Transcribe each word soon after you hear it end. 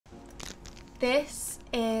This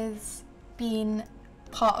is been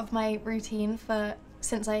part of my routine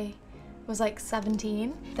since I was like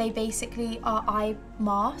 17. They basically are eye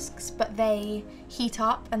masks, but they heat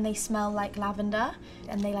up and they smell like lavender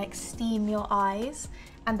and they like steam your eyes,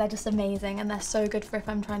 and they're just amazing, and they're so good for if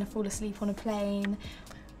I'm trying to fall asleep on a plane.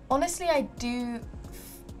 Honestly, I do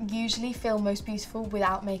usually feel most beautiful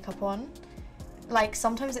without makeup on. Like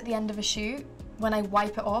sometimes at the end of a shoot, when I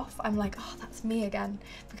wipe it off, I'm like, oh, that's me again.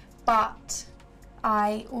 But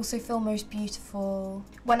I also feel most beautiful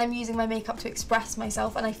when I'm using my makeup to express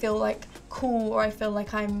myself and I feel like cool, or I feel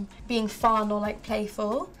like I'm being fun or like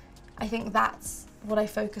playful. I think that's what I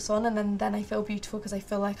focus on, and then I feel beautiful because I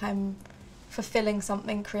feel like I'm fulfilling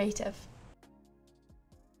something creative.